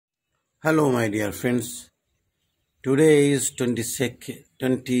Hello, my dear friends. Today is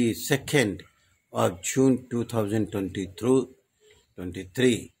 22nd of June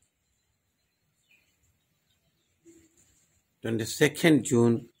 2023. 22nd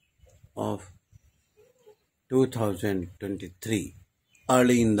June of 2023.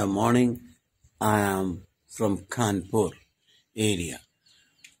 Early in the morning, I am from Kanpur area.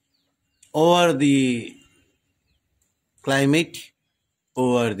 Over the climate,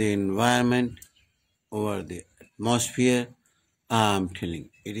 over the environment, over the atmosphere, I am telling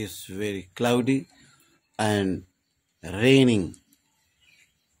it is very cloudy and raining.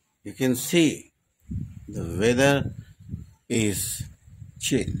 You can see the weather is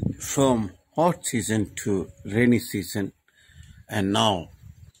changed from hot season to rainy season, and now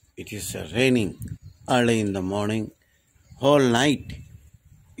it is raining early in the morning. Whole night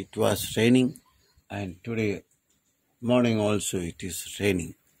it was raining, and today morning also it is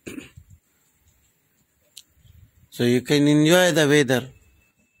raining. So you can enjoy the weather,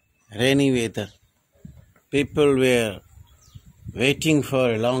 rainy weather. People were waiting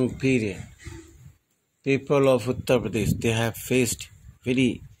for a long period. People of Uttar Pradesh, they have faced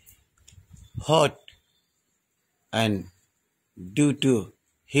very hot, and due to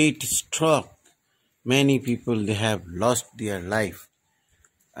heat stroke, many people they have lost their life,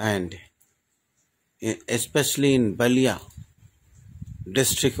 and especially in Balia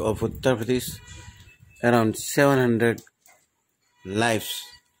district of Uttar Pradesh, around 700 lives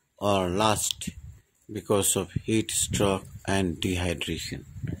are lost because of heat stroke and dehydration.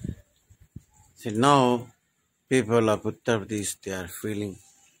 So now people of Uttar Pradesh, they are feeling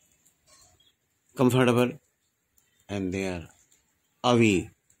comfortable and they are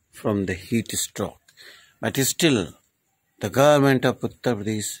away from the heat stroke. But still, the government of Uttar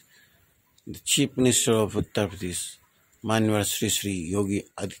Pradesh, the Chief Minister of Uttar Pradesh, Manvar Sri Yogi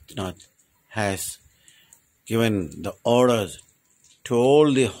Adityanath, has given the orders to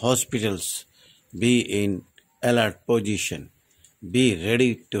all the hospitals be in alert position, be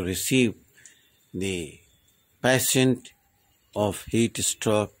ready to receive the patient of heat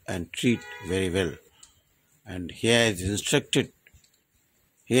stroke and treat very well. And he has instructed,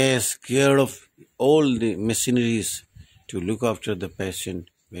 he has cared of all the machineries to look after the patient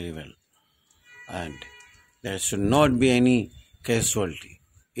very well. And there should not be any casualty.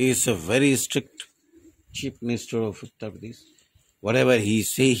 He is a very strict Chief Minister of Uttar Pradesh. Whatever he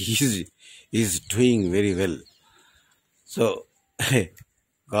says, he is doing very well. So,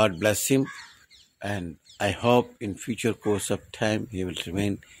 God bless him, and I hope in future course of time he will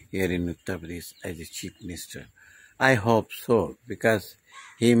remain here in Uttar Pradesh as a Chief Minister. I hope so, because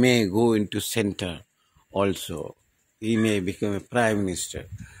he may go into center also. He may become a Prime Minister.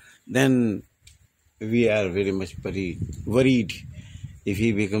 Then we are very much worried if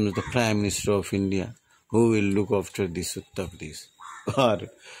he becomes the Prime Minister of India. Who will look after this Uttar Pradesh? Or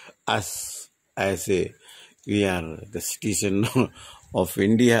us, we are the citizen of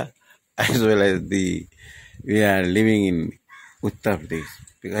India, as well as we are living in Uttar Pradesh,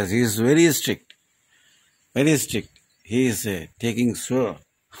 because he is very strict, very strict. He is taking so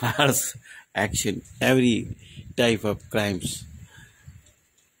harsh action. Every type of crime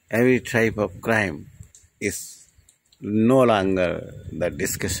is no longer the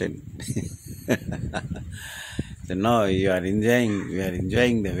discussion. So now we are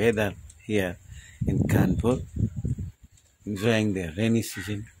enjoying the weather here in Kanpur, enjoying the rainy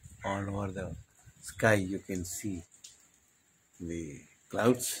season. All over the sky you can see the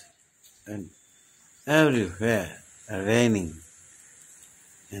clouds, and everywhere raining.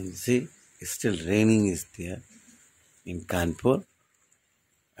 And see, still raining is there in Kanpur,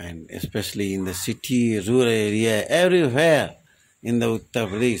 and especially in the city, rural area, everywhere in the Uttar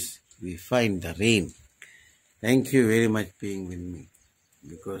Pradesh, we find the rain. Thank you very much being with me,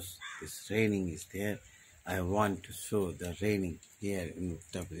 because this raining is there. I want to show the raining here in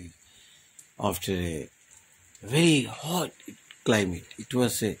Uttar Pradesh after a very hot climate. It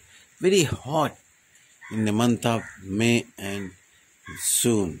was a very hot in the month of May and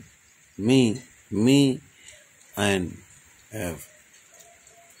June. May and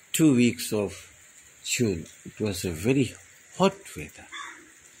 2 weeks of June. It was a very hot weather,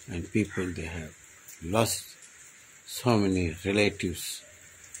 and people, they have lost so many relatives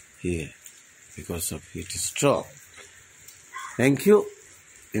here because of heat stroke. Thank you.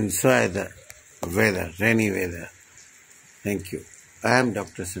 Enjoy the weather, rainy weather. Thank you. I am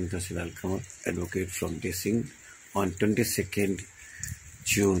Dr. Santosh Kamal, advocate from Desing, on 22nd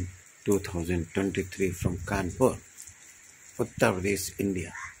June 2023 from Kanpur, Uttar Pradesh,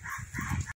 India.